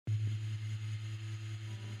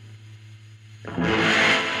Welcome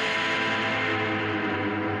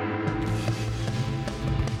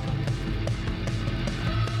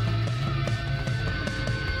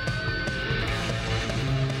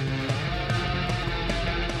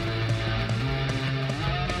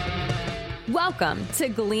to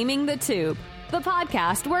Gleaming the Tube, the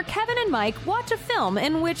podcast where Kevin and Mike watch a film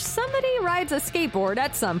in which somebody rides a skateboard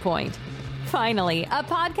at some point. Finally, a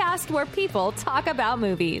podcast where people talk about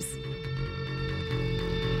movies.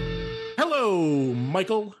 Hello,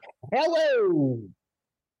 Michael. Hello,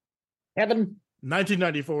 Kevin.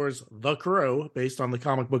 1994's The Crow, based on the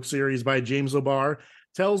comic book series by James O'Barr,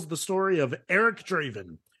 tells the story of Eric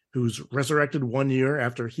Draven, who's resurrected 1 year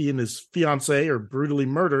after he and his fiancée are brutally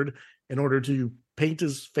murdered in order to paint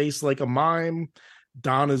his face like a mime,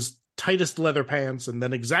 don his tightest leather pants, and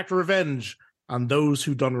then exact revenge on those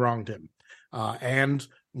who done wronged him. And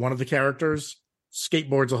one of the characters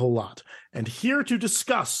skateboards a whole lot. And here to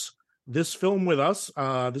discuss this film with us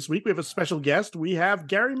this week, we have a special guest. We have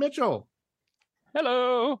Gary Mitchell.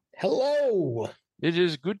 Hello. Hello. It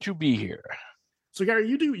is good to be here. So Gary,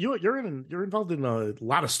 you're involved in a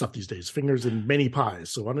lot of stuff these days, fingers in many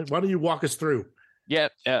pies. So why don't you walk us through? Yeah,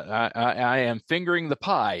 I am fingering the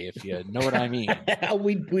pie, if you know what I mean.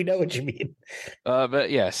 we know what you mean.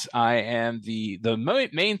 But yes, I am the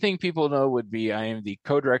main thing people know would be I am the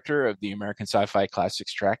co-director of the American Sci-Fi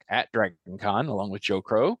Classics track at DragonCon, along with Joe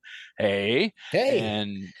Crow. Hey,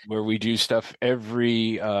 and where we do stuff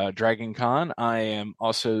every DragonCon. I am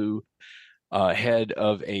also head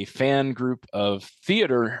of a fan group of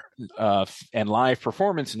theater and live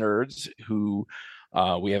performance nerds who.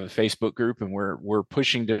 We have a Facebook group, and we're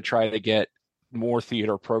pushing to try to get more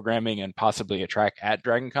theater programming and possibly a track at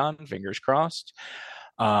DragonCon. Fingers crossed.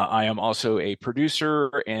 I am also a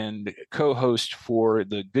producer and co-host for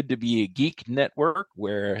the Good to Be a Geek Network,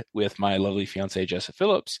 where with my lovely fiancée Jessa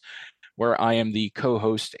Phillips, where I am the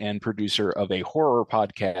co-host and producer of a horror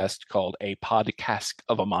podcast called A Podcast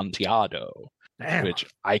of Amontillado. Damn. Which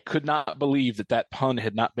I could not believe that pun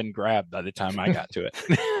had not been grabbed by the time I got to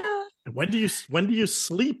it. When do you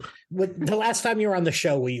sleep? The last time you were on the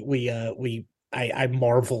show, I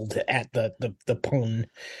marveled at the pun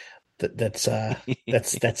that's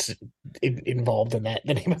involved in that.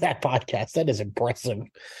 The name of that podcast, that is impressive.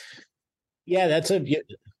 Yeah, that's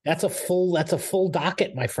a full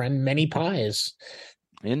docket, my friend. Many pies.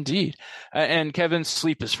 Indeed. And Kevin's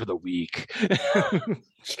sleep is for the weak.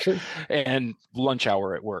 It's true. And lunch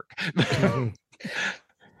hour at work.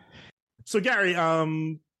 So Gary,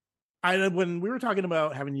 when we were talking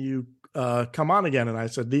about having you come on again, and I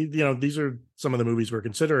said, these are some of the movies we're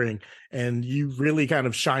considering, and you really kind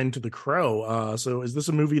of shine to The Crow. So is this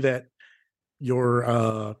a movie that you're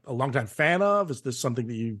a longtime fan of? Is this something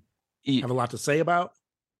that you have a lot to say about?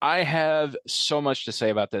 I have so much to say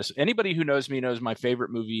about this. Anybody who knows me knows my favorite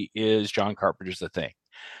movie is John Carpenter's The Thing.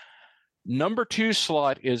 Number 2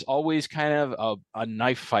 slot is always kind of a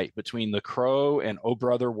knife fight between The Crow and Oh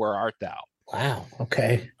Brother, Where Art Thou? Wow.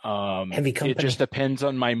 Okay. Heavy company. It just depends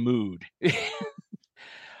on my mood.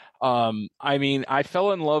 I mean, I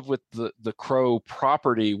fell in love with the Crow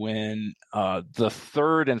property when the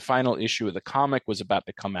third and final issue of the comic was about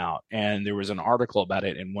to come out, and there was an article about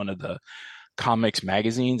it in one of the comics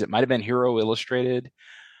magazines. It might have been Hero Illustrated,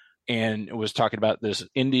 and it was talking about this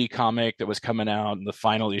indie comic that was coming out, and the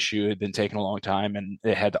final issue had been taking a long time, and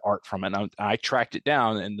it had the art from it. And I tracked it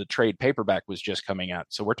down, and the trade paperback was just coming out.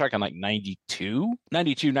 So we're talking like 92,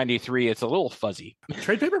 93. It's a little fuzzy.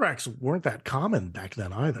 Trade paperbacks weren't that common back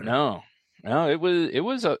then either. No, it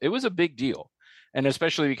was a big deal. And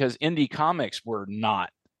especially because indie comics were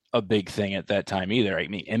not a big thing at that time either. I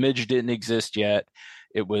mean, Image didn't exist yet.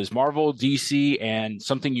 It was Marvel, DC, and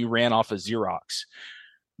something you ran off of Xerox.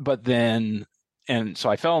 But then, and so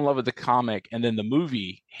I fell in love with the comic, and then the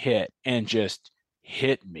movie hit and just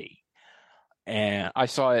hit me. And I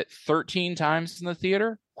saw it 13 times in the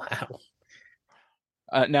theater. Wow.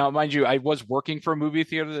 Now, mind you, I was working for a movie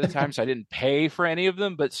theater at the time, so I didn't pay for any of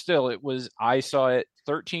them, but still, I saw it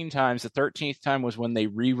 13 times. The 13th time was when they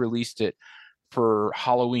re-released it for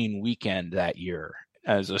Halloween weekend that year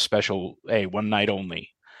as a special, one night only.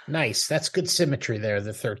 Nice. That's good symmetry there,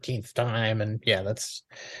 the 13th time. And yeah,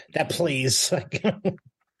 that plays.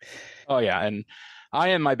 Oh, yeah. And I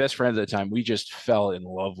and my best friend at the time, we just fell in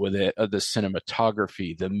love with it, the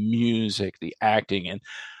cinematography, the music, the acting. And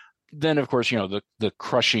then, of course, the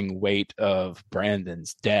crushing weight of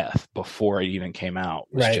Brandon's death before it even came out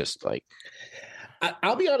was just like.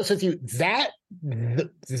 I'll be honest with you. That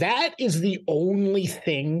is the only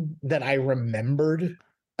thing that I remembered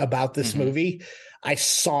about this movie. I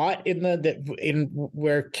saw it in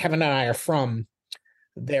where Kevin and I are from.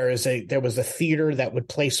 there was a theater that would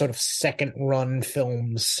play sort of second run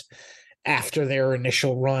films after their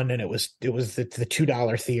initial run, and it was the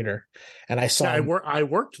 $2 theater, and I saw. Yeah, I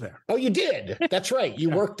worked there. Oh, you did? That's right.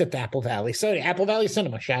 You worked at the Apple Valley. So Apple Valley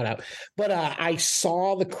Cinema, shout out. But I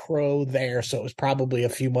saw The Crow there, so it was probably a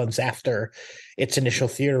few months after its initial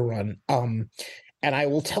theater run. And I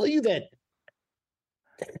will tell you that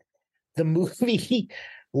the movie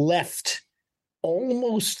left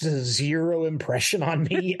almost zero impression on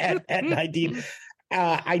me at 19.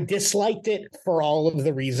 I disliked it for all of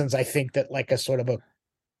the reasons I think that like a sort of a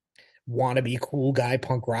wannabe cool guy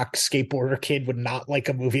punk rock skateboarder kid would not like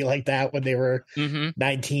a movie like that when they were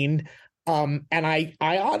 19. And I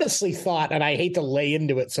honestly thought, and I hate to lay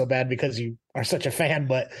into it so bad because you are such a fan,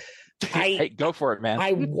 but hey, go for it, man.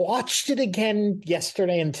 I watched it again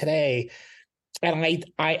yesterday and today, and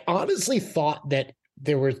I honestly thought that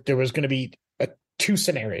there was going to be two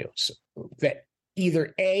scenarios. That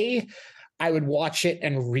either A, I would watch it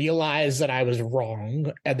and realize that I was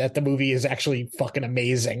wrong and that the movie is actually fucking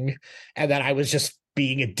amazing and that I was just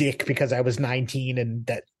being a dick because I was 19 and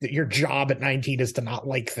that your job at 19 is to not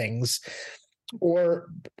like things. Or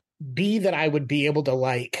B, that I would be able to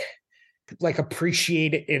like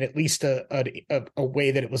appreciate it in at least a way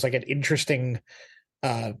that it was like an interesting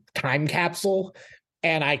time capsule.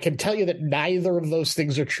 And I can tell you that neither of those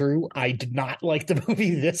things are true. I did not like the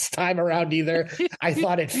movie this time around either. I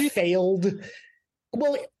thought it failed.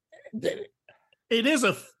 Well, it is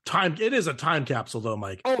a time capsule though,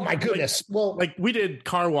 Mike. Oh my goodness. Like we did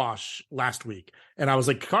Car Wash last week, and I was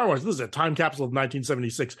like, Car Wash, this is a time capsule of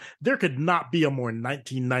 1976. There could not be a more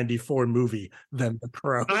 1994 movie than The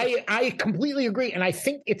Crow. I completely agree, and I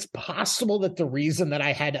think it's possible that the reason that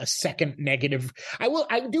I had a second negative, I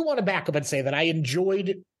do want to back up and say that I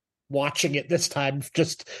enjoyed watching it this time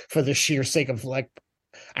just for the sheer sake of like,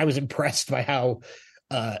 I was impressed by how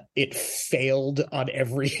it failed on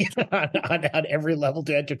every on every level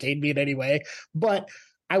to entertain me in any way. But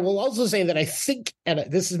I will also say that I think,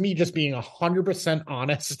 and this is me just being 100%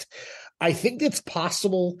 honest, I think it's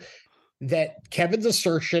possible that Kevin's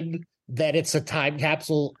assertion that it's a time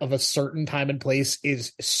capsule of a certain time and place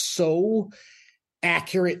is so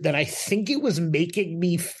accurate that I think it was making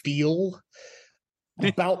me feel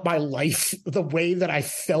about my life the way that I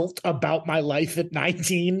felt about my life at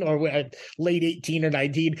 19 or at late 18 or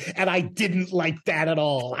 19. And I didn't like that at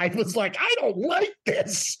all. I was like, I don't like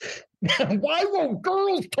this. Why won't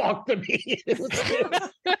girls talk to me?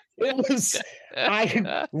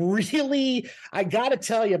 I gotta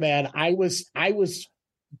tell you, man, I was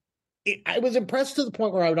impressed to the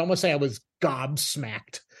point where I would almost say I was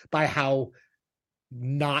gobsmacked by how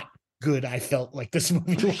not good I felt like this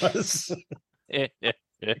movie was.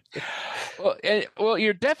 Well,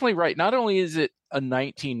 you're definitely right. Not only is it a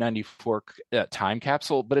 1994 time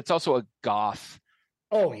capsule, but it's also a goth.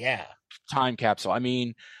 Oh yeah, time capsule. I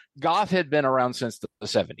mean, goth had been around since the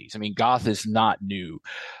 70s. I mean, goth is not new,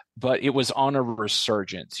 but it was on a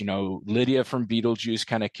resurgence. You know, Lydia from Beetlejuice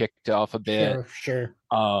kind of kicked off a bit. Sure.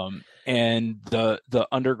 And the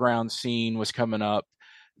underground scene was coming up.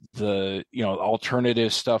 The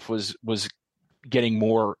alternative stuff was getting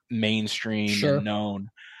more mainstream and known,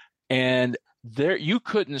 and there you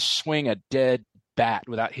couldn't swing a dead bat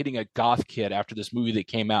without hitting a goth kid after this movie that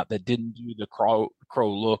came out that didn't do the crow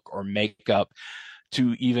look or makeup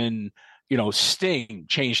to even Sting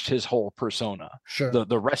changed his whole persona. Sure.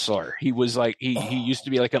 The wrestler, he was like he used to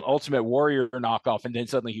be like an Ultimate Warrior knockoff, and then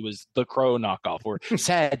suddenly he was the Crow knockoff or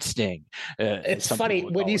Sad Sting. It's funny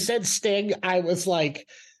when you said Sting, I was like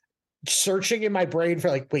searching in my brain for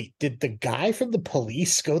like, wait, did the guy from the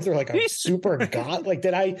Police go through like a super god? Like,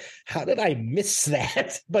 how did I miss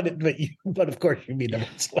that? But of course you mean the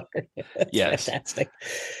wrestler. Yes. Fantastic.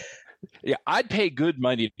 Yeah, I'd pay good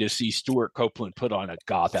money to see Stuart Copeland put on a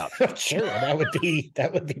goth outfit. Sure, that would be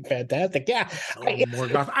fantastic. Yeah, more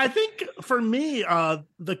goth. I think for me,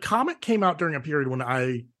 the comic came out during a period when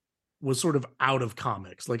I was sort of out of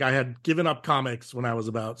comics. Like I had given up comics when I was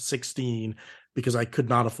about 16 because I could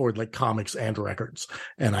not afford like comics and records,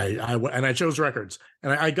 and I chose records,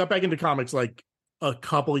 and I got back into comics like a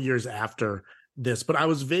couple years after this. But I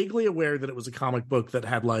was vaguely aware that it was a comic book that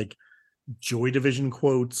had like Joy Division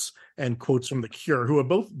quotes and quotes from The Cure, who are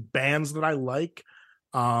both bands that I like.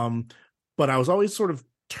 But I was always sort of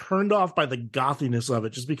turned off by the gothiness of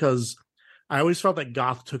it, just because I always felt that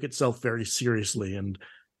goth took itself very seriously. And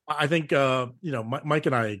I think, Mike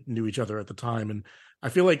and I knew each other at the time, and I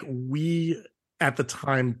feel like we at the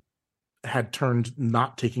time had turned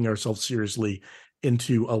not taking ourselves seriously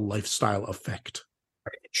into a lifestyle effect.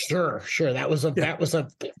 Sure. That was a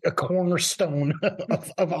cornerstone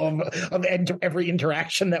of every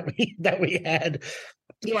interaction that we had.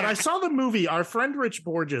 Yeah. When I saw the movie, our friend Rich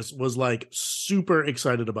Borges was like super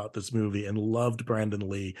excited about this movie and loved Brandon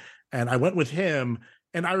Lee. And I went with him,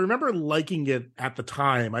 and I remember liking it at the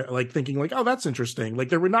time. I like thinking like, oh, that's interesting. Like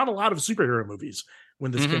there were not a lot of superhero movies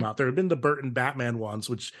when this came out. There had been the Burton Batman ones,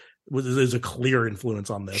 which is a clear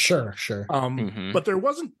influence on this. Sure. But there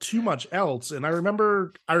wasn't too much else. And I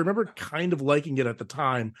remember kind of liking it at the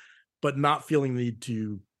time, but not feeling the need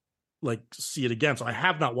to like see it again. So I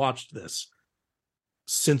have not watched this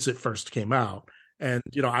since it first came out. And,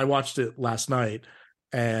 you know, I watched it last night,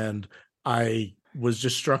 and I was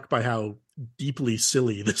just struck by how deeply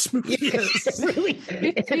silly this movie is. Really?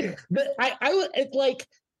 I like,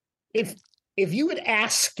 if you had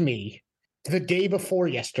asked me the day before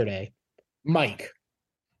yesterday, Mike,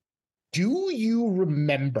 do you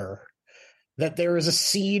remember that there is a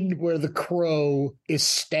scene where the Crow is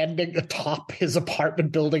standing atop his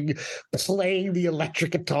apartment building playing the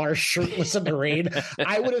electric guitar shirtless in the rain?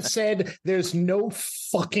 I would have said there's no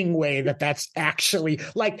fucking way that's actually,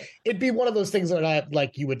 like, it'd be one of those things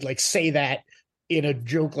that you would like say that in a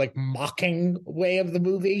joke, like mocking way of the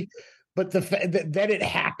movie. But then it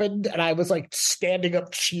happened, and I was like standing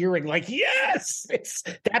up cheering, like, yes,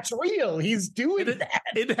 that's real. He's doing that.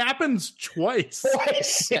 It happens twice.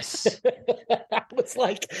 Yes. I was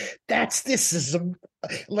like, this is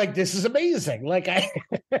amazing. Like I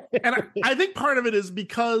think part of it is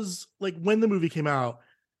because like when the movie came out,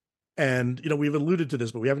 and you know, we've alluded to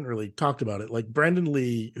this, but we haven't really talked about it. Like Brandon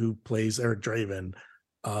Lee, who plays Eric Draven,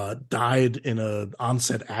 died in an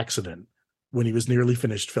on-set accident when he was nearly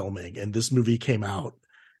finished filming, and this movie came out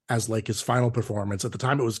as like his final performance. At the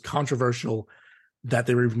time, it was controversial that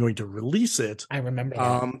they were even going to release it. I remember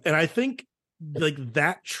that. And I think like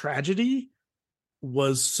that tragedy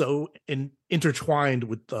was so intertwined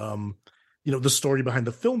with you know, the story behind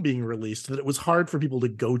the film being released, that it was hard for people to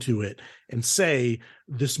go to it and say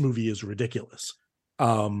this movie is ridiculous.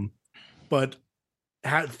 But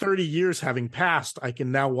 30 years having passed, I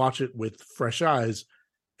can now watch it with fresh eyes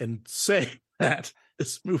and say that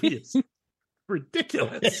this movie is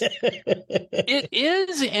ridiculous. It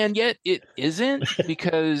is, and yet it isn't,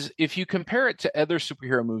 because if you compare it to other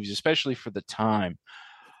superhero movies, especially for the time,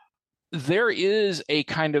 there is a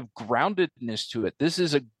kind of groundedness to it. This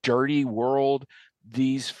is a dirty world.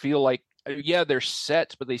 These feel like, yeah, they're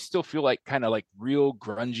sets, but they still feel like kind of like real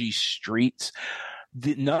grungy streets.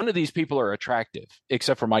 None of these people are attractive,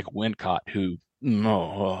 except for Michael Wincott, who...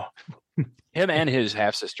 him and his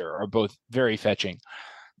half-sister are both very fetching,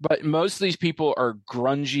 but most of these people are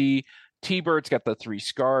grungy. T-Bird's got the 3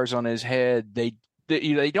 scars on his head. They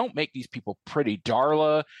don't make these people pretty.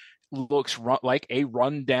 Darla looks like a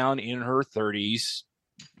rundown in her 30s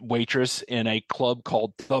waitress in a club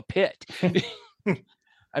called The Pit.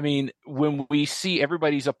 I mean, when we see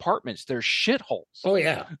everybody's apartments, they're shitholes. Oh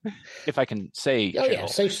yeah, if I can say. Oh yeah,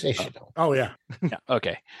 say shithole. Oh yeah. Yeah.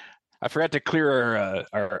 Okay. I forgot to clear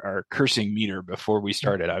our cursing meter before we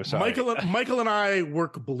started. I'm sorry. Michael and I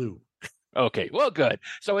work blue. Okay, well, good.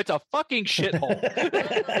 So it's a fucking shithole.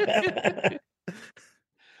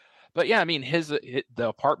 But yeah, I mean, the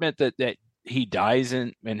apartment that he dies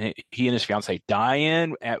in, and he and his fiance die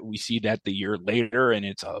in, we see that the year later, and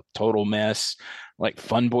it's a total mess. Like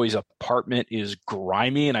Fun Boy's apartment is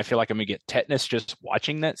grimy, and I feel like I'm gonna get tetanus just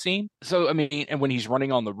watching that scene. So I mean, and when he's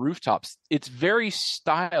running on the rooftops, it's very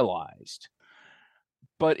stylized,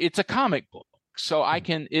 but it's a comic book, so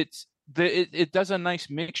it does a nice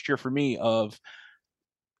mixture for me of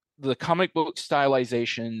the comic book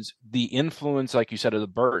stylizations, the influence, like you said, of the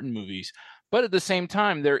Burton movies. But at the same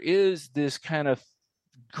time, there is this kind of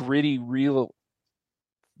gritty, real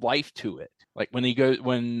life to it. Like when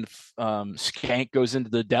Skank goes into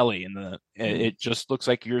the deli, and it just looks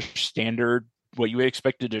like your standard, what you would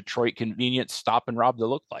expect a Detroit convenience stop and rob to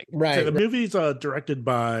look like. Right. So the movie's directed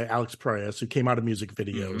by Alex Proyas, who came out of music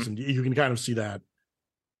videos, and you can kind of see that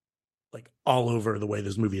like all over the way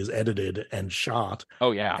this movie is edited and shot.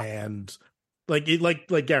 Oh yeah, and like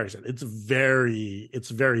Gary said, it's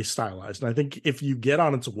very stylized, and I think if you get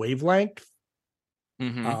on its wavelength,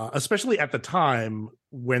 especially at the time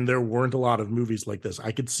when there weren't a lot of movies like this,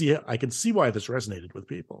 I could see why this resonated with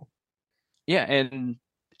people. Yeah, and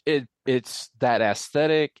it's that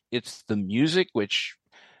aesthetic, it's the music, which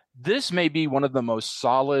this may be one of the most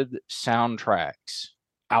solid soundtracks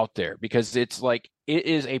out there, because it's like it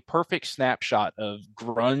is a perfect snapshot of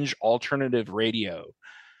grunge alternative radio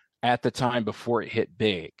at the time before it hit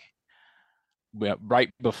big.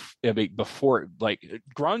 Right before, like,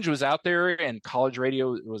 grunge was out there and college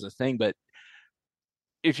radio was a thing, but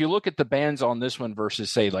if you look at the bands on this one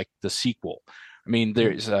versus say like the sequel, I mean,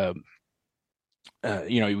 there's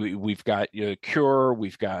we've got Cure,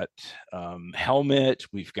 we've got Helmet,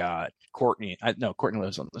 we've got Courtney. Courtney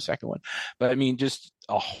lives on the second one, but I mean, just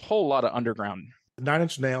a whole lot of underground. Nine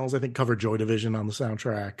Inch Nails, I think, covered Joy Division on the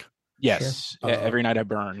soundtrack. Yes, sure. Every Night I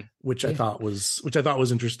Burn, which I thought was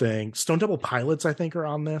interesting. Stone Temple Pilots, I think, are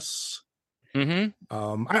on this.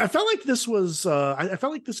 Mm-hmm. I felt like this was. I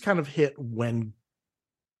felt like this kind of hit when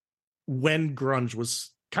grunge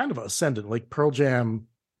was kind of ascendant. Like Pearl Jam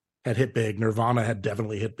had hit big, Nirvana had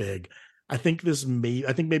definitely hit big. I think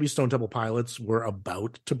maybe Stone Temple Pilots were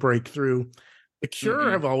about to break through. The Cure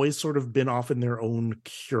have always sort of been off in their own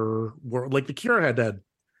Cure world. Like the Cure had a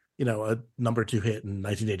number 2 hit in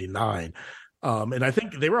 1989. And I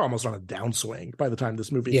think they were almost on a downswing by the time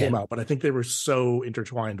this movie came out. But I think they were so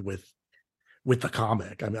intertwined with the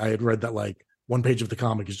comic. I mean, I had read that like one page of the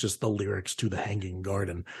comic is just the lyrics to The Hanging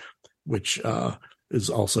Garden, which is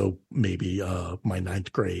also maybe my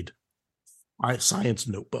 9th grade science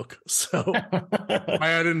notebook. So why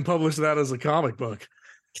I didn't publish that as a comic book.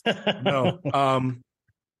 No.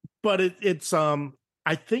 But it's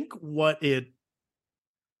I think what it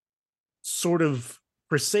sort of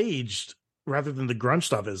presaged rather than the grunge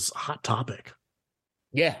stuff is Hot Topic.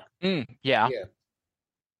 Yeah. Yeah.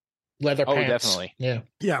 Leather pants. Oh, definitely. Yeah.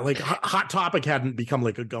 Yeah, like Hot Topic hadn't become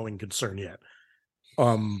like a going concern yet.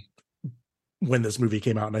 When this movie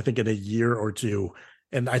came out, and I think in a year or two,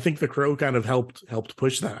 and I think The Crow kind of helped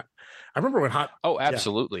push that. I remember when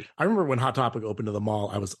absolutely. I remember when Hot Topic opened to the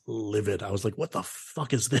mall, I was livid. I was like, what the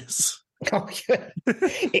fuck is this? Oh, yeah.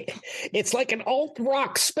 It's like an alt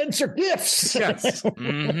rock Spencer Gifts. Yes.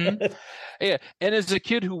 Mm-hmm. Yeah, and as a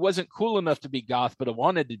kid who wasn't cool enough to be goth but I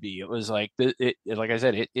wanted to be, it was like like I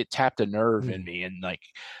said, it tapped a nerve in me, and like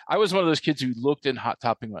I was one of those kids who looked in Hot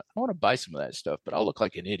Topic and went, I want to buy some of that stuff, but I'll look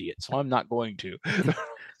like an idiot, so I'm not going to.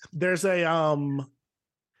 There's a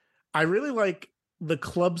I really like the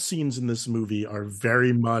club scenes in this movie are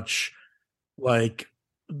very much like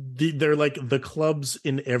they're like the clubs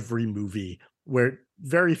in every movie, where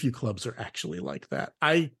very few clubs are actually like that.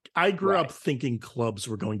 I grew up thinking clubs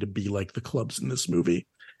were going to be like the clubs in this movie,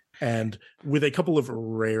 and with a couple of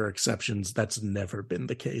rare exceptions, that's never been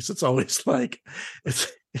the case. It's always like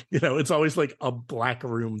it's always like a black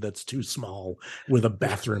room that's too small with a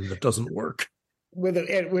bathroom that doesn't work. With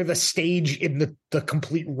a stage in the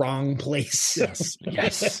complete wrong place.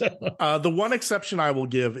 Yes. The one exception I will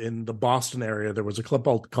give, in the Boston area, there was a club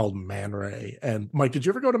called Man Ray. And Mike, did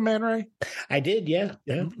you ever go to Man Ray? I did, yeah.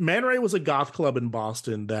 Man Ray was a goth club in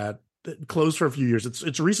Boston that closed for a few years.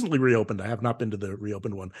 It's recently reopened. I have not been to the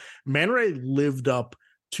reopened one. Man Ray lived up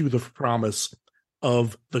to the promise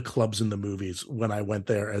of the clubs in the movies when I went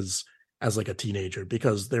there as like a teenager,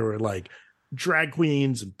 because there were like drag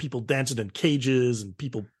queens and people dancing in cages and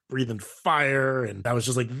people breathing fire, and I was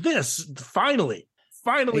just like, this finally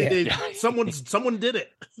someone did it.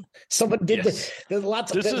 Someone did there's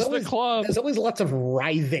lots of the club. There's always lots of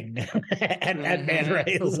writhing at Man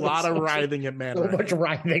Ray. There's a lot of writhing at Man Ray. So much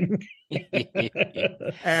writhing.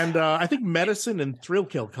 And I think Medicine and Thrill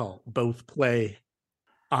Kill Cult both play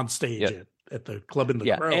on stage at the club in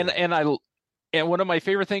the Crow. And one of my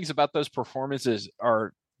favorite things about those performances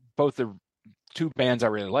are both the two bands I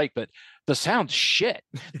really like, but the sound shit.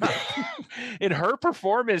 In her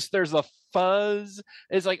performance, there's a fuzz.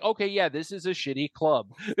 It's like, okay, yeah, this is a shitty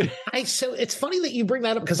club. So it's funny that you bring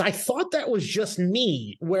that up, because I thought that was just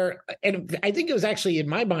me, and I think it was actually, in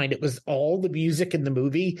my mind, it was all the music in the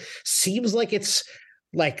movie seems like it's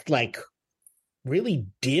like really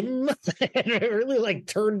dim and really like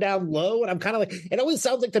turned down low, and I'm kind of like, it always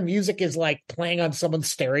sounds like the music is like playing on someone's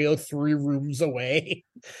stereo 3 rooms away.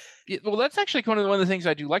 Well, that's actually one of the things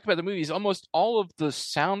I do like about the movie is almost all of the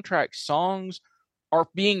soundtrack songs are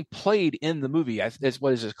being played in the movie. It's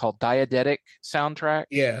what is it called? Diegetic soundtrack.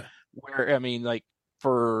 Yeah. Where, I mean, like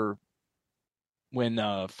for when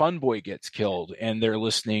Fun Boy gets killed and they're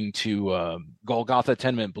listening to Golgotha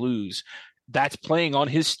Tenement Blues, that's playing on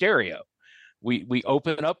his stereo. We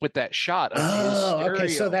open up with that shot. Okay,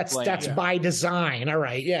 so that's by design. All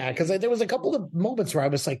right, yeah, because there was a couple of moments where I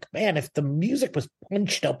was like, man, if the music was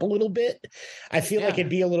punched up a little bit, I feel like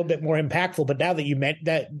it'd be a little bit more impactful. But now that you meant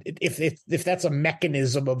that, if that's a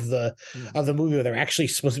mechanism of the movie where they're actually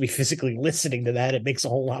supposed to be physically listening to that, it makes a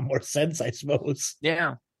whole lot more sense, I suppose.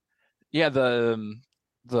 Yeah. The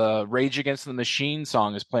Rage Against the Machine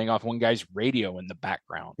song is playing off one guy's radio in the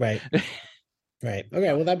background. Right. Right.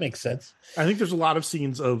 Okay. Well, that makes sense. I think there's a lot of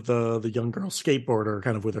scenes of the young girl skateboarder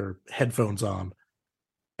kind of with her headphones on,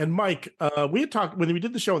 And Mike, we had talked when we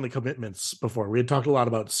did the show on the commitments before. We had talked a lot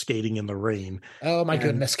about skating in the rain. Oh my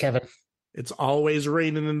goodness, Kevin! It's always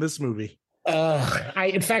raining in this movie. In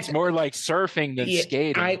fact, it's more like surfing than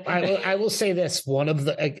skating. I will say this: one of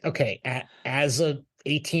the as a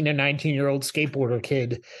 18 and 19-year-old skateboarder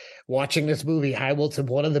kid watching this movie,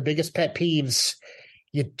 one of the biggest pet peeves.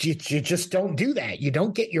 You just don't do that. You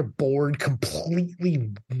don't get your board completely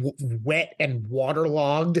wet and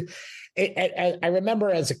waterlogged. I remember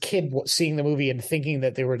as a kid seeing the movie and thinking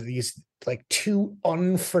that there were these like two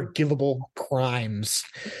unforgivable crimes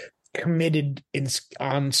committed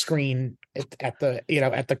on screen at the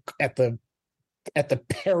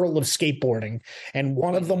peril of skateboarding, and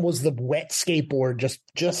one of them was the wet skateboard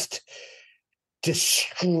just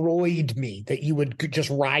destroyed me, that you would just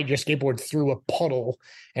ride your skateboard through a puddle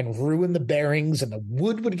and ruin the bearings and the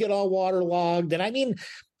wood would get all waterlogged. And I mean,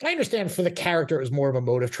 I understand for the character it was more of a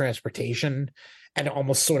mode of transportation and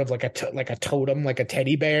almost sort of like a totem, like a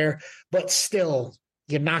teddy bear, but still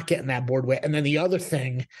you're not getting that board wet. And then the other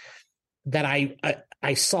thing that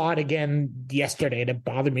I saw it again yesterday and it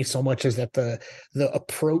bothered me so much is that the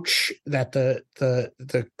approach that the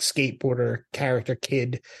skateboarder character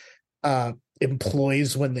kid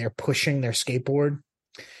employs when they're pushing their skateboard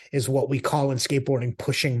is what we call in skateboarding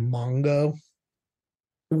pushing Mongo,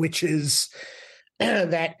 which is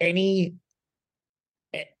that any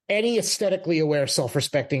aesthetically aware,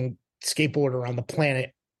 self-respecting skateboarder on the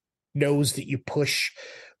planet knows that you push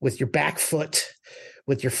with your back foot,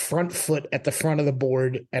 with your front foot at the front of the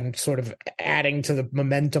board, and sort of adding to the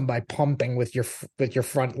momentum by pumping with your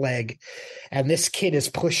front leg. And this kid is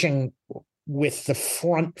pushing with the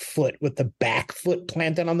front foot, with the back foot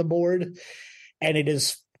planted on the board. And it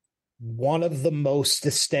is one of the most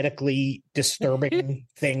aesthetically disturbing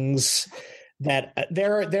things that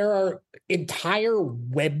there are entire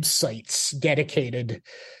websites dedicated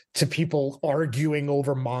to people arguing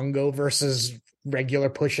over Mongo versus regular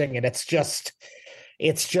pushing. And it's just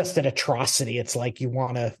an atrocity. It's like you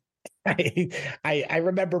want to, I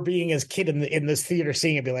remember being as a kid in this theater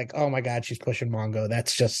seeing it, be like, oh my God, she's pushing Mongo.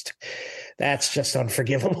 That's just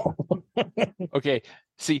unforgivable. Okay.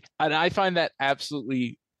 See, and I find that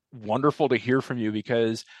absolutely wonderful to hear from you,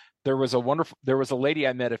 because there was a lady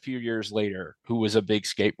I met a few years later who was a big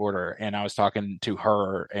skateboarder, and I was talking to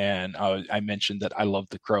her, and I mentioned that I love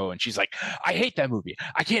The Crow, and she's like, I hate that movie.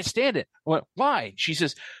 I can't stand it. I went, why? She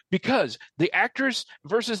says, because the actress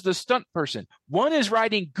versus the stunt person, one is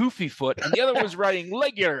riding goofy foot and the other was riding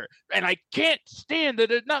regular, and I can't stand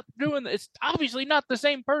that it's not doing. It's obviously not the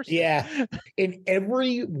same person. Yeah, in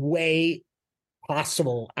every way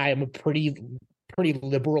possible, I am a pretty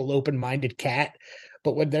liberal, open-minded cat.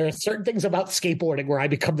 But when there are certain things about skateboarding where I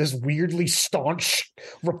become this weirdly staunch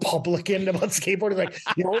Republican about skateboarding, like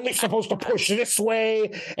you're only supposed to push this way,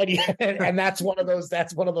 and that's one of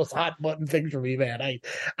those hot button things for me, man.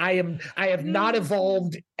 I have not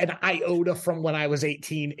evolved an iota from when I was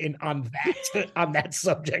 18 on that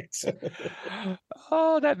subject.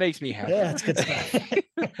 Oh, that makes me happy. Yeah, it's good stuff.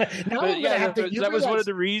 That was one of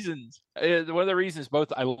the reasons. One of the reasons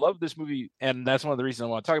both I love this movie, and that's one of the reasons I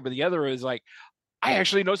want to talk about. The other is like, I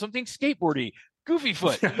actually know something skateboardy, goofy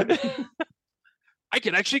foot. I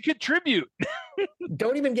can actually contribute.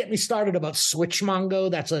 Don't even get me started about Switch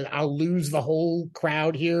Mongo. I'll lose the whole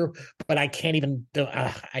crowd here, but I can't even.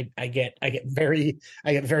 I get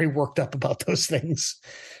very worked up about those things.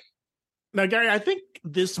 Now, Gary, I think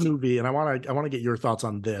this movie, and I want to get your thoughts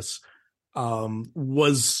on this,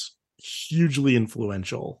 was hugely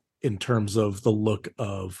influential in terms of the look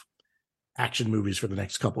of action movies for the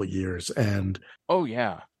next couple of years. And oh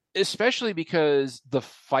yeah, especially because the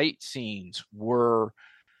fight scenes were,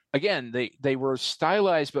 again, they were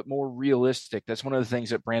stylized but more realistic. That's one of the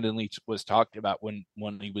things that Brandon Lee was talking about when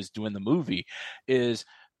he was doing the movie, is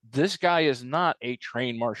this guy is not a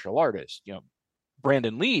trained martial artist. You know,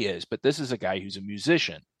 Brandon Lee is, but this is a guy who's a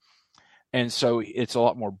musician. And so it's a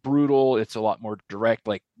lot more brutal. It's a lot more direct.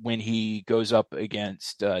 Like when he goes up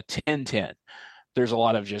against Tintin, there's a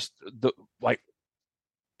lot of just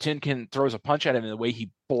Tintin throws a punch at him, and the way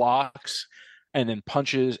he blocks and then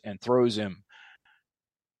punches and throws him.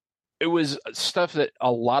 It was stuff that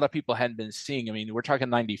a lot of people hadn't been seeing. I mean, we're talking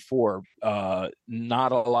 94.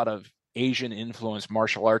 Not a lot of Asian influence,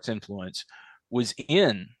 martial arts influence was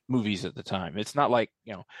in movies at the time. It's not like,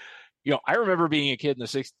 I remember being a kid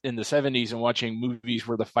in the 70s and watching movies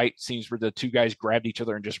where the fight scenes where the two guys grabbed each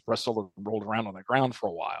other and just wrestled and rolled around on the ground for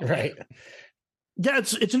a while. Right. Yeah,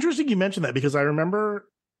 it's interesting you mentioned that, because I remember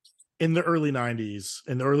in the early 90s,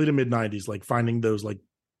 in the early to mid 90s, like finding those like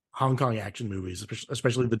Hong Kong action movies,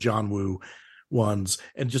 especially the John Woo ones,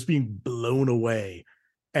 and just being blown away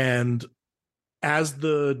And as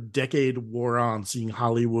the decade wore on, seeing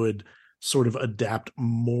Hollywood sort of adapt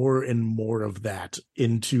more and more of that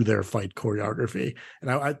into their fight choreography.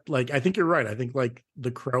 And I think you're right. I think like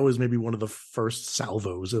The Crow is maybe one of the first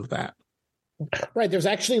salvos of that. Right. There's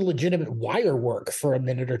actually legitimate wire work for a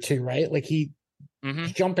minute or two, right? Like he's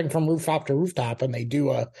jumping from rooftop to rooftop, and they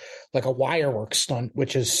do a wire work stunt,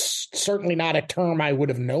 which is certainly not a term I would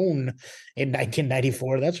have known in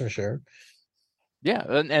 1994. That's for sure. Yeah,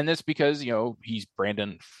 and that's because, he's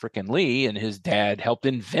Brandon frickin' Lee, and his dad helped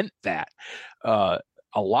invent that. A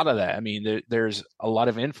lot of that. I mean, there's a lot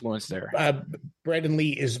of influence there. Brandon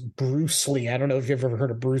Lee is Bruce Lee. I don't know if you've ever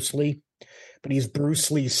heard of Bruce Lee, but he's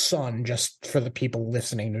Bruce Lee's son, just for the people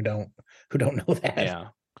listening who don't know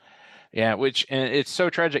that. Yeah, and it's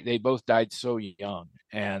so tragic. They both died so young,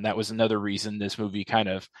 and that was another reason this movie kind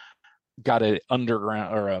of got an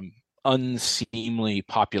underground or unseemly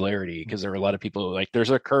popularity, because there were a lot of people who like, there's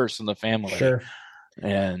a curse in the family. Sure.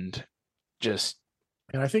 And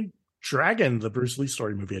I think Dragon, the Bruce Lee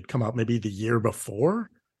story movie, had come out maybe the year before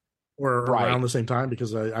or around the same time,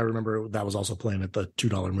 because I remember that was also playing at the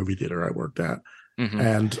 $2 movie theater I worked at.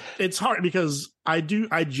 And it's hard because I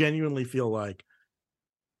genuinely feel like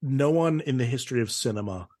no one in the history of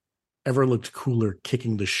cinema ever looked cooler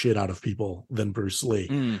kicking the shit out of people than Bruce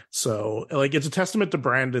Lee. So like, it's a testament to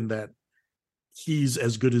Brandon that he's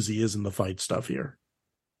as good as he is in the fight stuff here.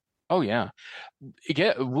 Oh yeah.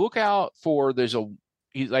 Look out for,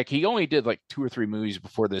 he only did like 2 or 3 movies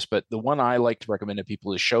before this, but the one I like to recommend to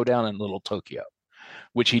people is Showdown in Little Tokyo,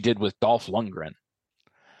 which he did with Dolph Lundgren.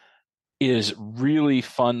 Is really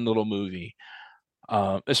fun little movie.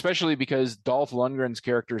 Especially because Dolph Lundgren's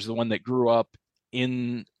character is the one that grew up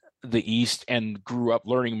in the East and grew up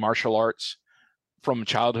learning martial arts from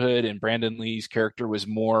childhood, and Brandon Lee's character was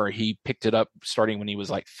more, he picked it up starting when he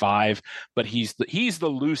was like 5, but he's the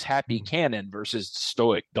loose happy cannon versus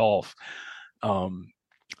stoic Dolph. And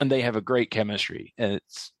they have a great chemistry, and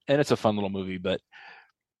it's a fun little movie. But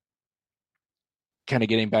kind of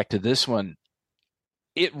getting back to this one,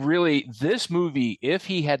 this movie, if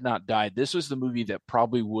he had not died, this was the movie that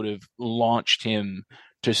probably would have launched him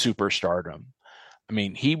to superstardom. I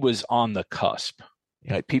mean, he was on the cusp.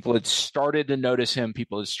 People had started to notice him.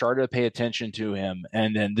 People had started to pay attention to him.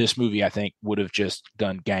 And then this movie, I think, would have just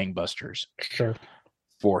done gangbusters. Sure.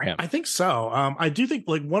 For him. I think so. I do think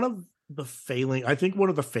like one of the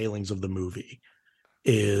failings of the movie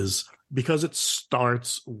is because it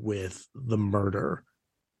starts with the murder.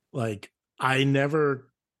 Like, I never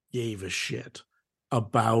gave a shit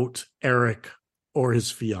about Eric or his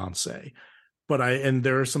fiance, and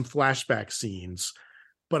there are some flashback scenes,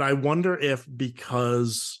 but I wonder if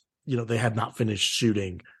because, they had not finished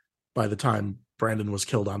shooting by the time Brandon was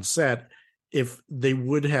killed on set, if they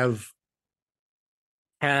would have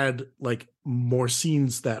had like more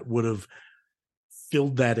scenes that would have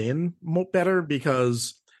filled that in better,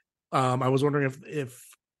 because I was wondering if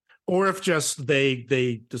just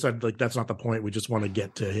they decided like that's not the point. We just want to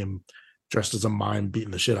get to him dressed as a mime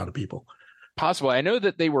beating the shit out of people. Possible. I know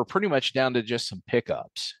that they were pretty much down to just some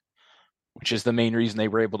pickups, which is the main reason they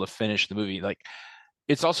were able to finish the movie. Like,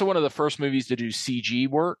 it's also one of the first movies to do CG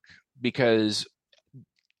work, because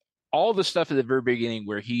all the stuff at the very beginning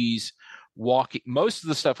where he's walking, most of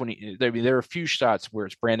the stuff there are a few shots where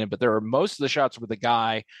it's Brandon, but there are most of the shots where the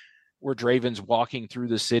guy, where Draven's walking through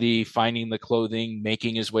the city, finding the clothing,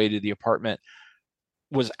 making his way to the apartment,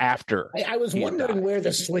 was after. I was wondering where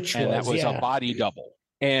the switch was. And that was a body double.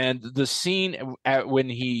 And the scene when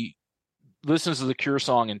he listens to the Cure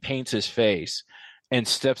song and paints his face and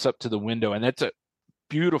steps up to the window, and that's a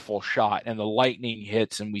beautiful shot, and the lightning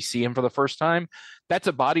hits and we see him for the first time. That's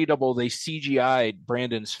a body double. They CGI'd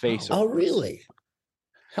Brandon's face. Oh, really?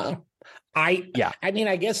 Huh. I mean,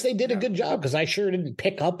 I guess they did a good job, because I sure didn't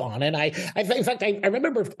pick up on it. In fact, I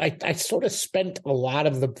remember I sort of spent a lot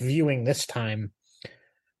of the viewing this time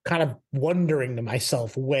kind of wondering to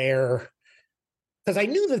myself where, because I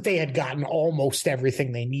knew that they had gotten almost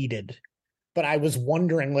everything they needed, but I was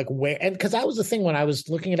wondering like where, and because that was the thing when I was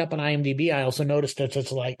looking it up on IMDb, I also noticed that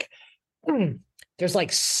it's like, there's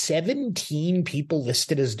like 17 people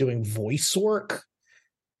listed as doing voice work.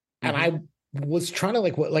 And I was trying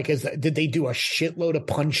to did they do a shitload of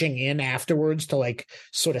punching in afterwards to like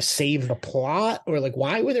sort of save the plot, or like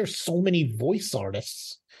why were there so many voice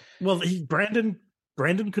artists? Well, Brandon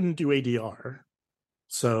couldn't do ADR,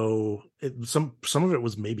 so some of it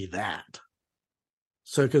was maybe that.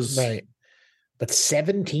 So because right, but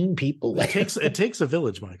 17 people. It takes a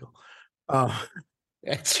village, Michael.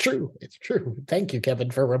 It's true. It's true. Thank you,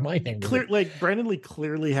 Kevin, for reminding me. Like Brandon Lee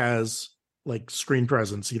clearly has like screen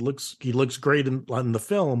presence. He looks great in the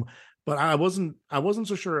film, but I wasn't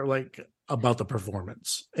so sure like about the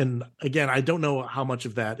performance. And again, I don't know how much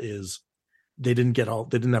of that is they didn't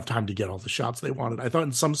have time to get all the shots they wanted. I thought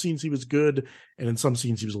in some scenes he was good, and in some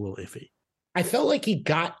scenes he was a little iffy. I felt like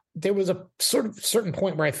there was a sort of certain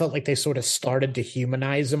point where I felt like they sort of started to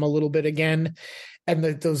humanize him a little bit again. And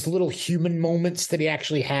those little human moments that he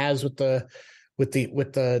actually has with the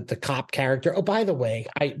cop character. Oh, by the way,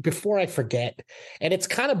 before I forget, and it's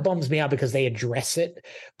kind of bums me out because they address it,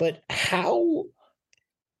 but how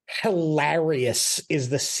hilarious is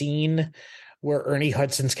the scene where Ernie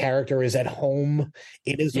Hudson's character is at home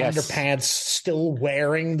in his underpants, still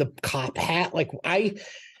wearing the cop hat? Like I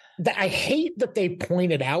hate that they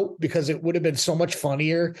pointed out, because it would have been so much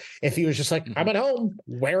funnier if he was just like, I'm at home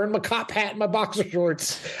wearing my cop hat and my boxer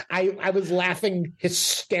shorts. I was laughing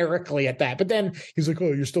hysterically at that. But then he's like,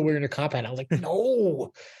 oh, you're still wearing a cop hat. I was like,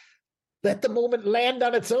 no, let the moment land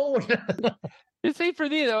on its own. The thing for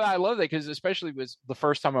me, though, I love that, because especially was the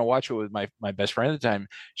first time I watched it with my best friend at the time.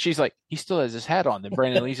 She's like, he still has his hat on. Then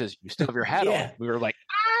Brandon Lee says, you still have your hat on. We were like,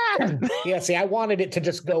 yeah, see, I wanted it to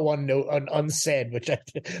just go unsaid,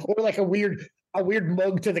 or like a weird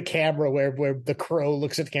mug to the camera where the Crow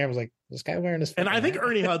looks at the camera, like, this guy wearing his. And I think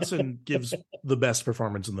Ernie Hudson gives the best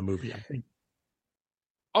performance in the movie. I think.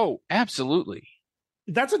 Oh, absolutely.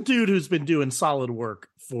 That's a dude who's been doing solid work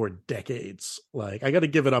for decades. Like, I got to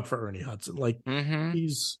give it up for Ernie Hudson. Like,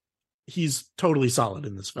 he's totally solid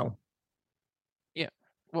in this film. Yeah.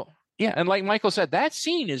 Well, yeah, and like Michael said, that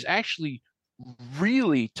scene is actually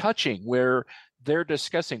really touching, where they're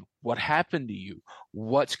discussing what happened to you,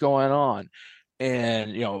 what's going on,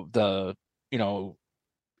 and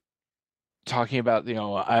talking about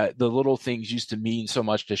the little things used to mean so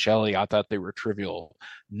much to Shelley. I thought they were trivial.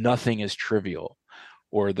 Nothing is trivial.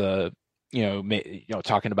 Or talking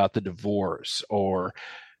about the divorce,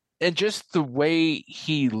 and just the way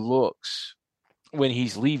he looks when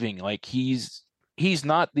he's leaving, like he's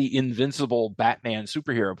not the invincible Batman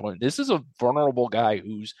superhero point. This is a vulnerable guy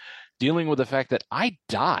who's dealing with the fact that I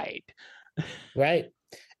died. Right.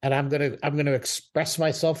 And I'm gonna express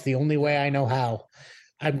myself the only way I know how.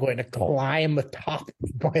 I'm going to climb the top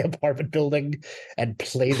of my apartment building and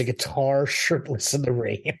play the guitar shirtless in the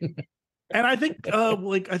rain. And I think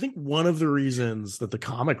one of the reasons that the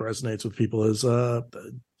comic resonates with people is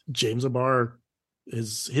James O'Barr,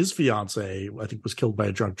 his fiance, I think, was killed by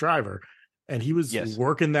a drunk driver, and he was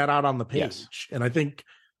working that out on the page. Yes. And I think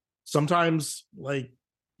sometimes,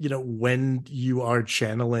 when you are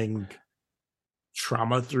channeling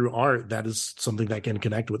trauma through art, that is something that can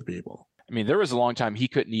connect with people. I mean, there was a long time he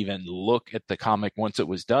couldn't even look at the comic once it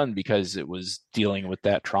was done, because it was dealing with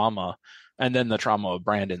that trauma. And then the trauma of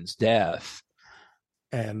Brandon's death.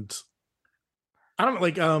 And I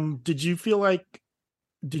don't did you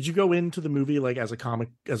go into the movie as a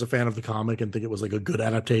fan of the comic, and think it was like a good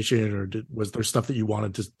adaptation, or was there stuff that you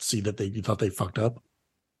wanted to see that you thought they fucked up?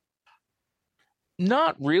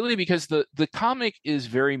 Not really, because the comic is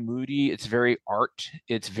very moody. It's very art.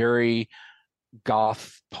 It's very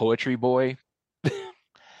goth poetry boy.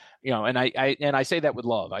 And I say that with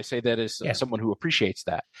love. I say that as someone who appreciates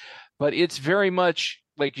that. But it's very much,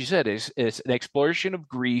 like you said, it's an exploration of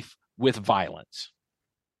grief with violence.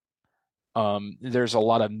 There's a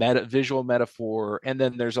lot of visual metaphor, and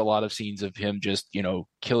then there's a lot of scenes of him just,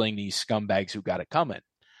 killing these scumbags who got it coming.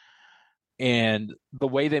 And the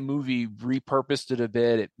way the movie repurposed it a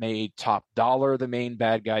bit, it made Top Dollar the main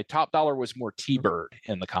bad guy. Top Dollar was more T-Bird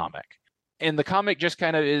in the comic. And the comic just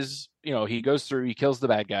kind of is, he goes through, he kills the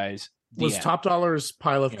bad guys. Was Top Dollar's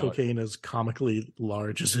pile of cocaine as comically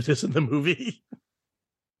large as it is in the movie?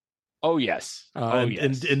 Oh, yes.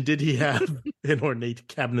 And did he have an ornate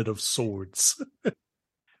cabinet of swords?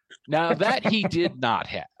 Now, that he did not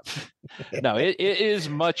have. No, it is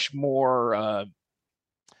much more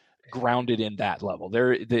grounded in that level.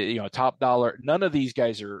 Top Dollar, none of these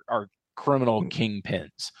guys are criminal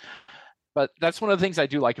kingpins. But that's one of the things I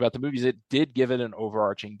do like about the movies. It did give it an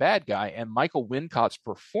overarching bad guy, and Michael Wincott's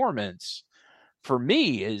performance, for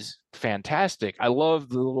me, is fantastic. I love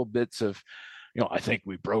the little bits of, I think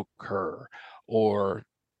we broke her, or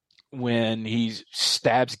when he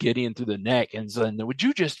stabs Gideon through the neck and says, would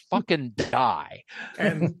you just fucking die?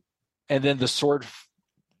 And then the sword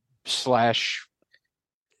slash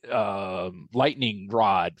lightning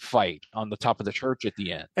rod fight on the top of the church at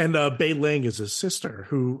the end. And Bai Ling is his sister,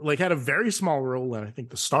 who had a very small role in, I think,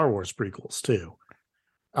 the Star Wars prequels too.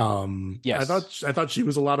 Yes, I thought she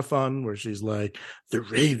was a lot of fun, where she's like, the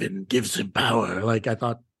Raven gives him power. I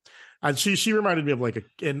thought she reminded me of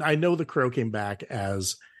and I know the Crow came back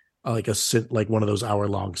as like one of those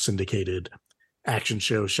hour-long syndicated action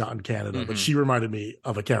shows shot in Canada. But she reminded me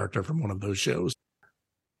of a character from one of those shows.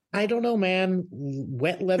 I don't know, man.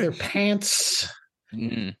 Wet leather pants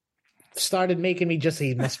started making me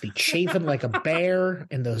he must be chafing like a bear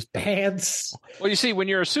in those pants. Well, you see, when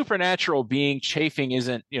you're a supernatural being, chafing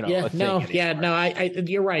isn't, a thing anymore.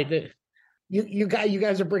 You're right. You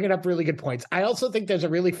guys are bringing up really good points. I also think there's a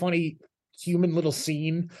really funny human little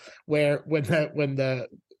scene where when the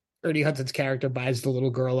Ernie Hudson's character buys the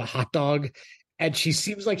little girl a hot dog, and she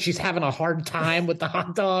seems like she's having a hard time with the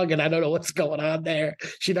hot dog, and I don't know what's going on there.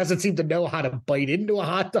 She doesn't seem to know how to bite into a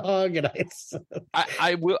hot dog, and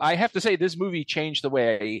I have to say, this movie changed the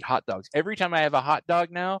way I eat hot dogs. Every time I have a hot dog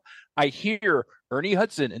now, I hear Ernie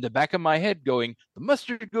Hudson in the back of my head going, "The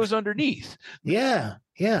mustard goes underneath." Yeah.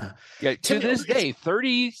 To this day,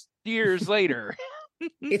 30 years later.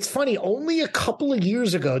 It's funny. Only a couple of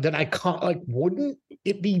years ago that I wouldn't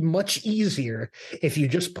it be much easier if you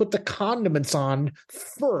just put the condiments on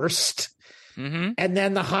first and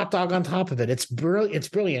then the hot dog on top of it? It's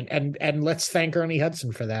brilliant. And let's thank Ernie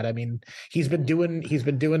Hudson for that. I mean, he's been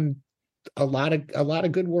doing a lot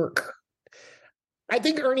of good work. I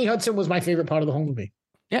think Ernie Hudson was my favorite part of the whole movie.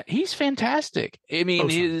 Yeah, he's fantastic. I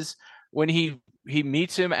mean, when he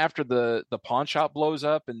meets him after the pawn shop blows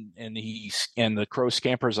up and the crow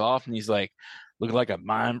scampers off and he's like, looking like a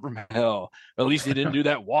mine from hell. At least he didn't do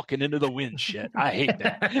that walking into the wind shit. I hate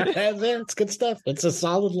that. It's good stuff. It's a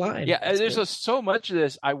solid line. Yeah, there's so much of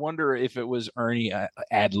this. I wonder if it was Ernie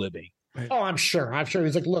ad-libbing. Oh, I'm sure.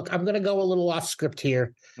 He's like, look, I'm going to go a little off script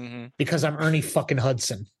here because I'm Ernie fucking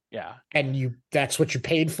Hudson. Yeah. And that's what you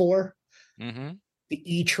paid for. The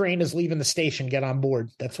E train is leaving the station. Get on board.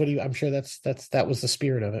 That's what I'm sure that was the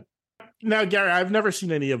spirit of it. Now, Gary, I've never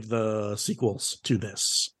seen any of the sequels to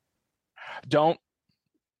this. Don't.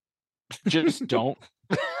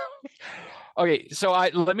 Okay, so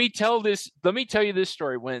let me tell you this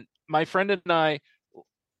story. When my friend and I,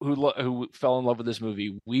 who fell in love with this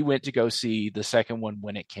movie, we went to go see the second one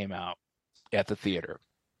when it came out at the theater.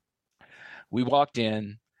 We walked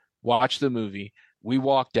in, watched the movie. We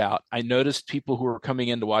walked out. I noticed people who were coming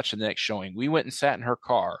in to watch the next showing. We went and sat in her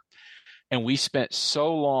car, and we spent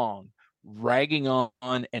so long ragging on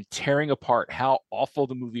and tearing apart how awful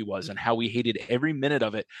the movie was and how we hated every minute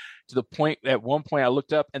of it, to the point at one point I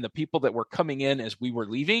looked up and the people that were coming in as we were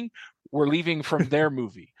leaving from their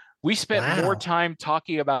movie. We spent more time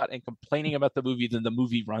talking about and complaining about the movie than the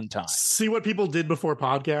movie runtime. See what people did before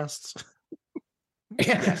podcasts?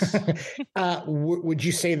 Yes. Would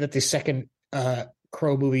you say that the second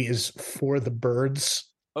Crow movie is for the birds?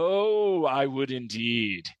 Oh, I would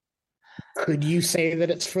indeed. Could you say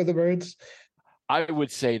that it's for the birds? I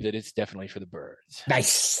would say that it's definitely for the birds.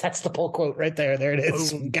 Nice. That's the pull quote right there. There it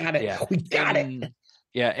is. We got it. Yeah. We got it.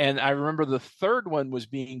 Yeah, and I remember the third one was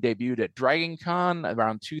being debuted at Dragon Con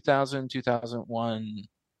around 2000, 2001.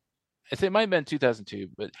 I think it might have been 2002,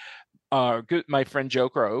 but my friend Joe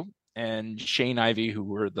Crow and Shane Ivey, who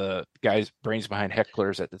were the brains behind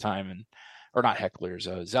Hecklers at the time, or not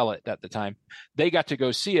Hecklers, Zealot at the time, they got to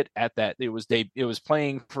go see it at that. It was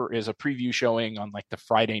playing as a preview showing on like the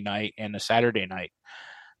Friday night and the Saturday night.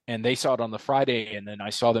 And they saw it on the Friday, and then I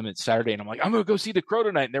saw them at Saturday, and I'm like, I'm going to go see The Crow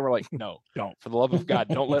tonight. And they were like, no, don't. For the love of God,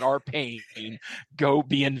 don't let our pain go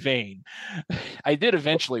be in vain. I did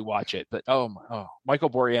eventually watch it, but Michael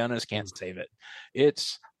Boreanaz can't save it.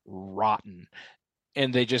 It's rotten.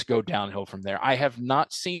 And they just go downhill from there. I have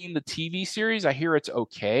not seen the TV series. I hear it's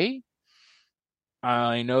okay.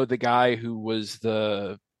 I know the guy who was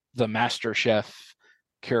the Master Chef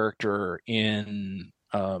character in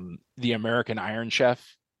the American Iron Chef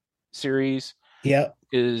series. Yeah,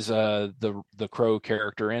 is the Crow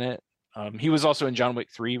character in it. He was also in John Wick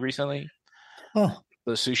 3 recently. Oh,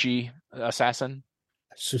 the sushi assassin.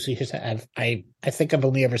 I think I've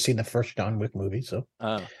only ever seen the first John Wick movie. So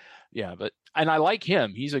yeah, and I like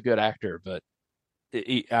him. He's a good actor, but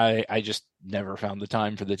I just never found the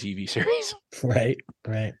time for the TV series. Right.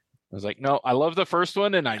 I was like, no, I love the first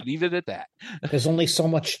one, and I leave it at that. There's only so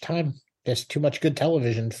much time. There's too much good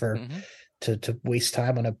television for to waste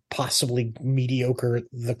time on a possibly mediocre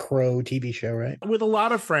The Crow TV show, right? With a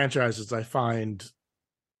lot of franchises, I find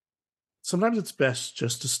sometimes it's best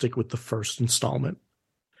just to stick with the first installment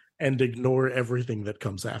and ignore everything that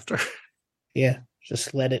comes after. Yeah,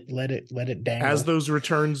 just let it dangle. As those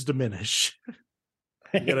returns diminish.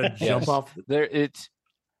 You gotta jump off there.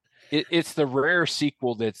 It's the rare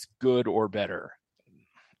sequel that's good or better.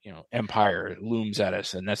 Empire looms at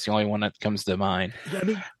us, and that's the only one that comes to mind.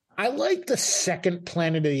 I like the second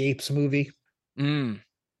Planet of the Apes movie. The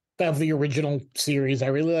of the original series. I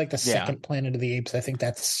really like the second Planet of the Apes. I think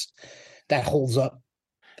that holds up.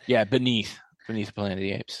 Yeah, Beneath Planet of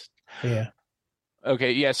the Apes. Yeah.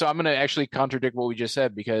 Okay, yeah, so I'm going to actually contradict what we just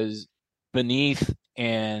said, because Beneath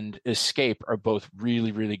and Escape are both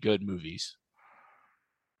really, really good movies.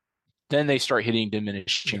 Then they start hitting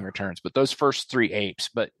diminishing returns, but those first three apes,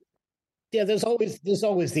 yeah, there's always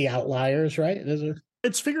the outliers, right?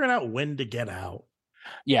 It's figuring out when to get out.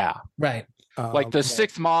 Yeah. Right. Like the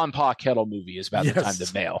sixth Ma and Pa Kettle movie is about the time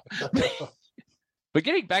to bail. But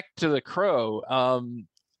getting back to The Crow,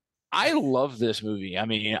 I love this movie. I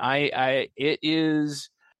mean, it is.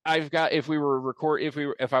 I've got if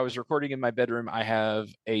I was recording in my bedroom, I have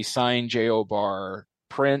a signed J.O. Barr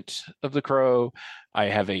print of The Crow. I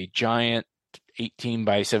have a giant 18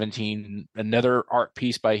 by 17 another art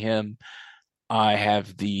piece by him. I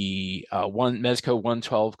have the Mezco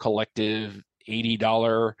 112 collective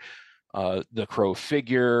 $80 The Crow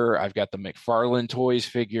figure. I've got the McFarlane Toys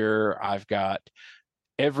figure. I've got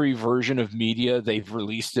every version of media they've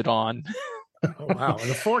released it on. Oh, wow. And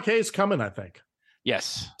the 4K is coming, I think.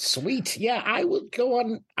 Yes. Sweet. Yeah, I would go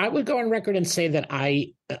on record and say that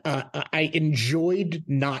I enjoyed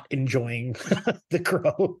not enjoying The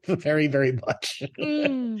Crow very, very much.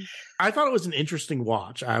 I thought it was an interesting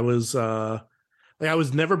watch. I was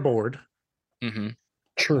never bored. Mm-hmm.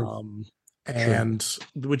 True. And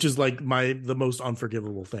which is like the most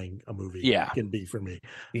unforgivable thing a movie can be for me.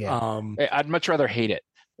 Yeah. I'd much rather hate it.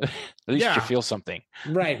 At least you feel something.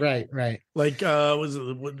 Right. Like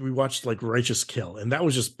we watched like Righteous Kill, and that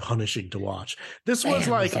was just punishing to watch. This was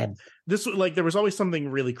there was always something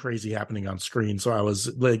really crazy happening on screen, so I was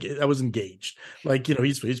engaged. Like,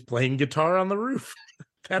 he's playing guitar on the roof.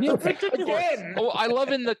 That's ridiculous. Oh, I love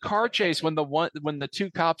in the car chase when the two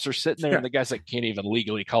cops are sitting there and the guy's like can't even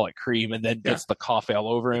legally call it cream, and then gets the coffee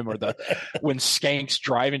all over him, or when Skank's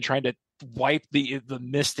driving trying to wipe the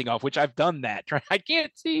misting off, which I've done that. I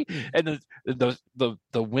can't see, and the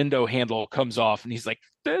window handle comes off, and he's like,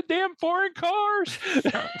 "The damn foreign cars!"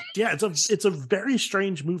 Yeah, it's a very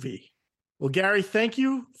strange movie. Well, Gary, thank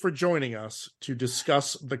you for joining us to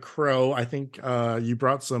discuss The Crow. I think you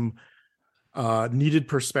brought some needed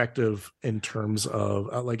perspective in terms of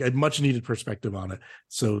like a much needed perspective on it.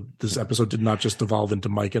 So this episode did not just devolve into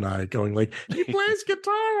Mike and I going like, he plays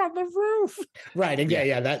guitar on the roof. Right. And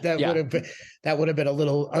that would have been a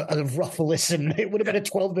little rough listen. It would have been a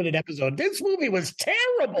 12-minute episode. This movie was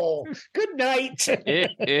terrible. Good night.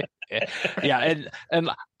 Yeah, and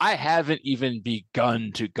I haven't even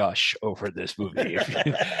begun to gush over this movie.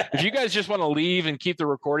 If you guys just want to leave and keep the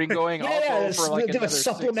recording going, I'll go for like do a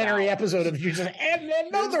supplementary episode of you just and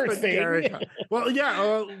another thing. Well,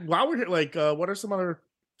 yeah. While we're here, like, what are some other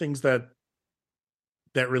things that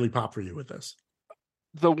really pop for you with this?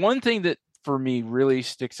 The one thing that for me really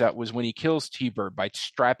sticks out was when he kills T-Bird by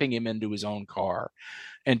strapping him into his own car.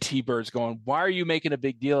 And T-Bird's going, "Why are you making a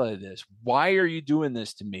big deal out of this? Why are you doing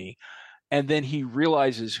this to me?" And then he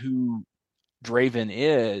realizes who Draven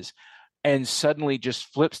is and suddenly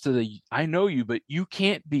just flips to I know you, but you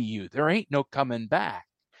can't be you. There ain't no coming back.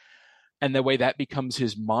 And the way that becomes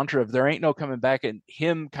his mantra of there ain't no coming back, and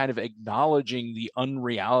him kind of acknowledging the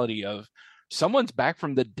unreality of someone's back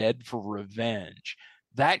from the dead for revenge.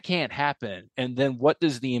 That can't happen. And then what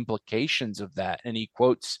does the implications of that? And he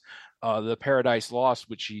quotes the Paradise Lost,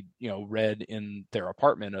 which he read in their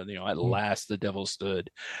apartment. At last the devil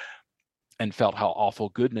stood and felt how awful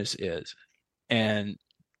goodness is. And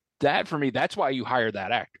that for me, that's why you hire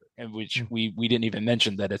that actor. And which we didn't even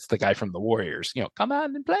mention that it's the guy from the Warriors. Come out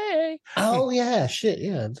and play. Oh yeah, shit,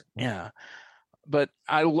 yeah, yeah. But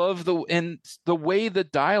I love the way the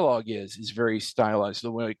dialogue is very stylized.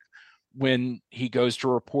 The way when he goes to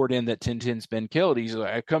report in that Tintin's been killed, he's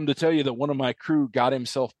like, "I've come to tell you that one of my crew got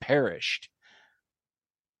himself perished,"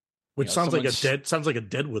 which sounds like a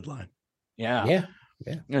Deadwood line. Yeah.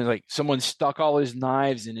 Like someone stuck all his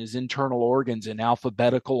knives in his internal organs in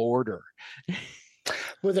alphabetical order.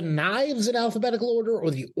 Were the knives in alphabetical order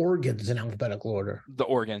or the organs in alphabetical order? The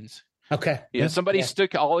organs. Okay. Yeah, somebody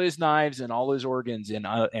stuck all his knives and all his organs in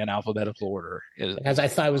alphabetical order.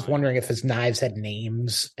 As I was wondering if his knives had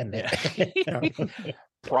names and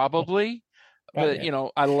probably. But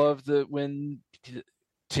I love when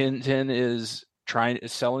Tintin is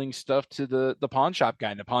selling stuff to the pawn shop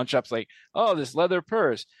guy, and the pawn shop's like, "Oh, this leather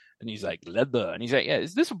purse," and he's like, "Leather," and he's like, "Yeah,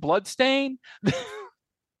 is this a blood stain?"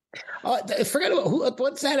 Forget about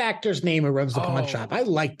what's that actor's name who runs the pawn shop. I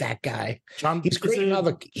like that guy. He's great in all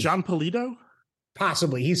the John Polito.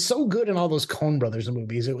 Possibly, he's so good in all those Coen Brothers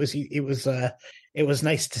movies. It was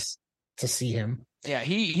nice to see him. Yeah,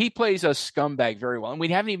 he plays a scumbag very well, and we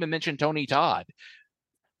haven't even mentioned Tony Todd.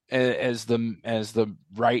 as the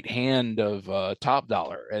right hand of Top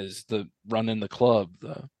Dollar, as the running the club.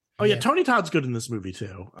 Tony Todd's good in this movie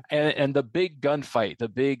too. And the big gunfight, the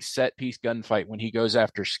big set piece gunfight when he goes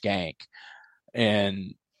after Skank,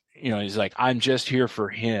 and he's like, I'm just here for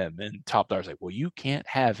him, and Top Dollar's like, well, you can't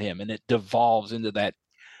have him, and it devolves into that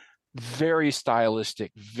very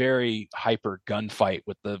stylistic, very hyper gunfight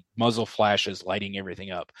with the muzzle flashes lighting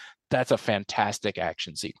everything up. That's a fantastic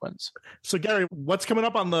action sequence. So, Gary, what's coming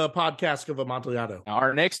up on the podcast of Amontillado?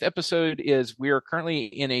 Our next episode is, we are currently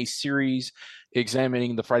in a series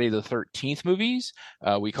examining the Friday the 13th movies.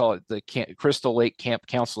 We call it the Crystal Lake Camp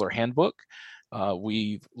Counselor Handbook.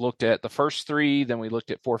 We've looked at the first three, then we looked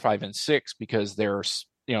at 4, 5, and 6, because there's,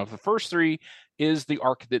 the first three is the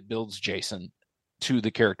arc that builds Jason to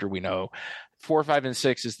the character we know. 4, 5, and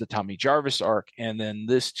 6 is the Tommy Jarvis arc. And then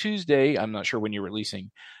this Tuesday, I'm not sure when you're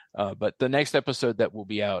releasing, but the next episode that will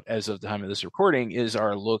be out as of the time of this recording is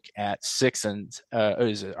our look at 7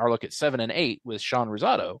 and 8 with Sean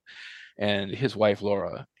Rosado and his wife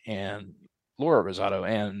Laura Rosado,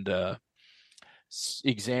 and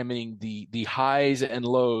examining the highs and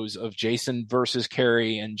lows of Jason versus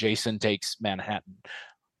Carrie and Jason Takes Manhattan,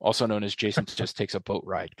 also known as Jason Just Takes a Boat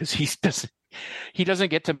Ride, because he doesn't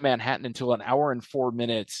get to Manhattan until an hour and 4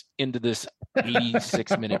 minutes into this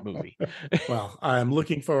 86-minute movie. Well, I'm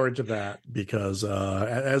looking forward to that, because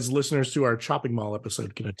as listeners to our Chopping Mall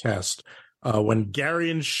episode can attest, when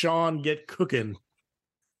Gary and Sean get cooking,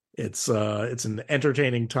 it's an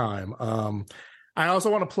entertaining time. I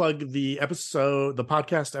also want to plug the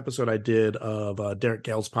podcast episode I did of Derek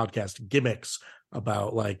Gale's podcast Gimmicks,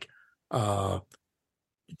 about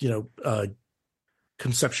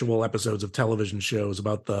conceptual episodes of television shows,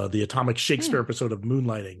 about the Atomic Shakespeare episode of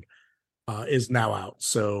Moonlighting is now out.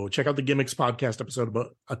 So check out the Gimmicks podcast episode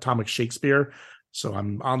about Atomic Shakespeare. So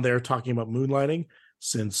I'm on there talking about Moonlighting,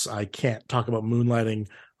 since I can't talk about Moonlighting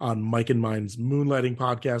on Mike and mine's Moonlighting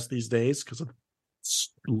podcast these days because of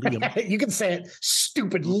Liam. You can say it,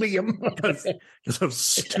 stupid Liam. Because of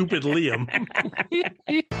stupid Liam.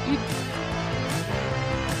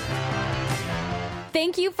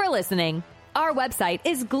 Thank you for listening. Our website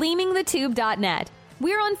is gleamingthetube.net.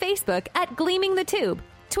 We're on Facebook at Gleaming the Tube,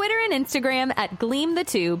 Twitter and Instagram at Gleam the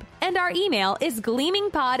Tube, and our email is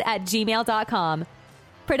gleamingpod@gmail.com.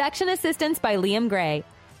 Production assistance by Liam Gray.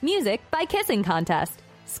 Music by Kissing Contest.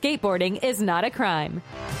 Skateboarding is not a crime.